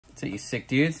So you sick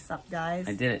dudes? What's up, guys?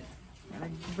 I did it. Got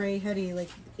a gray hoodie, like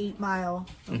 8 Mile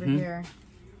over here.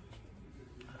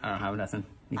 I don't have nothing.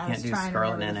 You can't do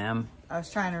Scarlet and M. I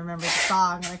was trying to remember the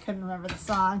song, and I couldn't remember the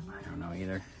song. I don't know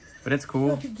either. But it's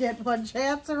cool. Get one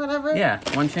chance or whatever. Yeah,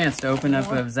 one chance to open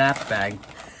up a Zapp bag.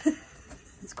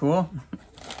 It's cool.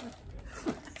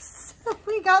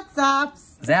 We got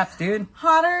Zapps. Zapps, dude.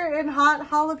 Hotter and hot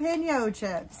jalapeno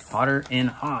chips. Hotter in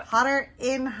hot. Hotter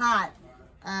in hot.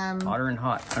 Hotter and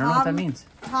hot. I don't know what that means.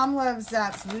 Tom loves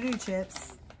Zapp's voodoo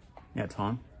chips. Yeah,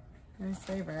 Tom. They're his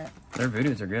favorite. Their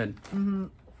voodoos are good. Mm-hmm.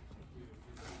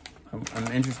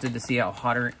 I'm interested to see how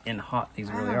hotter and hot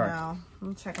these really are. I don't know.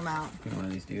 We'll check them out. Get one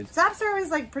of these dudes. Zapps are always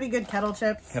like pretty good kettle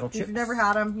chips. Kettle chips. If you've never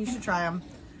had them, you should try them.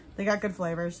 They got good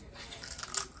flavors.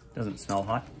 Doesn't smell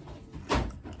hot.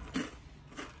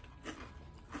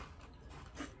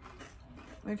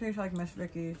 They taste like Miss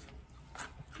Vicky's.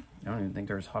 I don't even think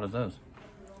they're as hot as those.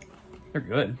 They're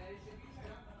good.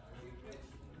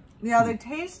 Yeah, they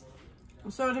taste...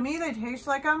 So to me, they taste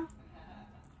like them.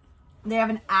 They have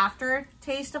an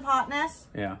aftertaste of hotness.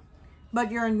 Yeah. But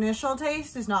your initial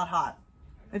taste is not hot.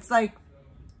 It's like,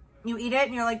 you eat it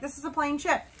and you're like, this is a plain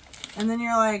chip. And then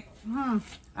you're like,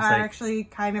 actually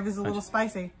kind of is a little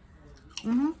spicy.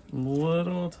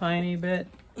 Little tiny bit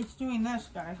It's doing this,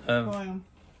 guys. of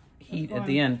heat at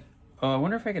the end. Oh, I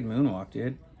wonder if I could moonwalk,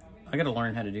 dude. I gotta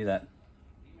learn how to do that.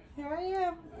 Here I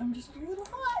am. I'm just a little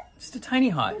hot. Just a tiny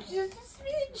hot. Just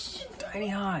a smidge. Tiny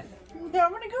hot. Now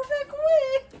I'm gonna go back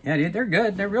away. Yeah, dude, they're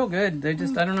good. They're real good. They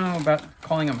just, I don't know about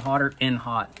calling them hotter in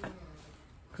hot.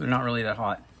 Because they're not really that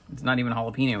hot. It's not even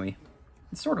jalapeno-y.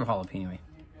 It's sort of jalapeno-y.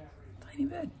 Tiny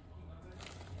bit.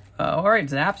 All right,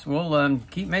 Zapps, we'll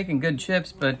keep making good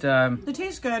chips, but... They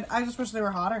taste good. I just wish they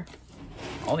were hotter.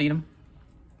 I'll eat them.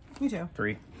 Me too.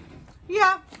 3.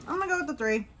 Yeah, I'm gonna go with the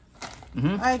 3.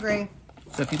 I agree.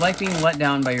 So if you like being let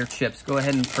down by your chips, go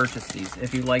ahead and purchase these.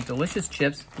 If you like delicious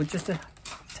chips with just a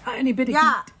tiny bit of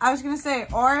heat. I was gonna say,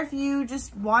 or if you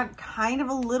just want kind of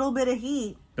a little bit of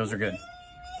heat. Those are good.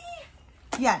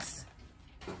 Yes.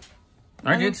 All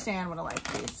right, I think dude. Stan would have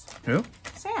liked these. Who?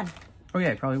 Stan. Oh,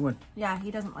 yeah, he probably would. Yeah,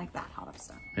 he doesn't like that hot of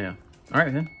stuff. Yeah. All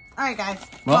right, then. All right, guys.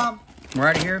 Well, we're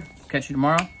out of here. Catch you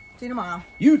tomorrow. See you tomorrow.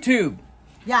 YouTube.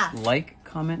 Yeah. Like,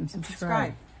 comment, and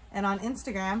subscribe. And on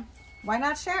Instagram, why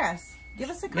not share us? Give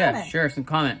us a comment. Yeah, share us and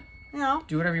comment. You know.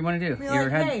 Do whatever you want to do. Be You like, ever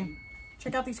had, hey,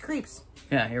 check out these creeps.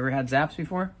 Yeah, you ever had Zapps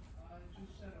before?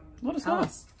 Let us know.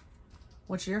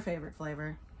 What's your favorite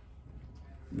flavor?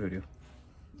 Voodoo.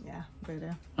 Yeah,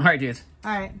 voodoo. All right, dudes.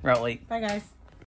 All right. We're out late. Bye, guys.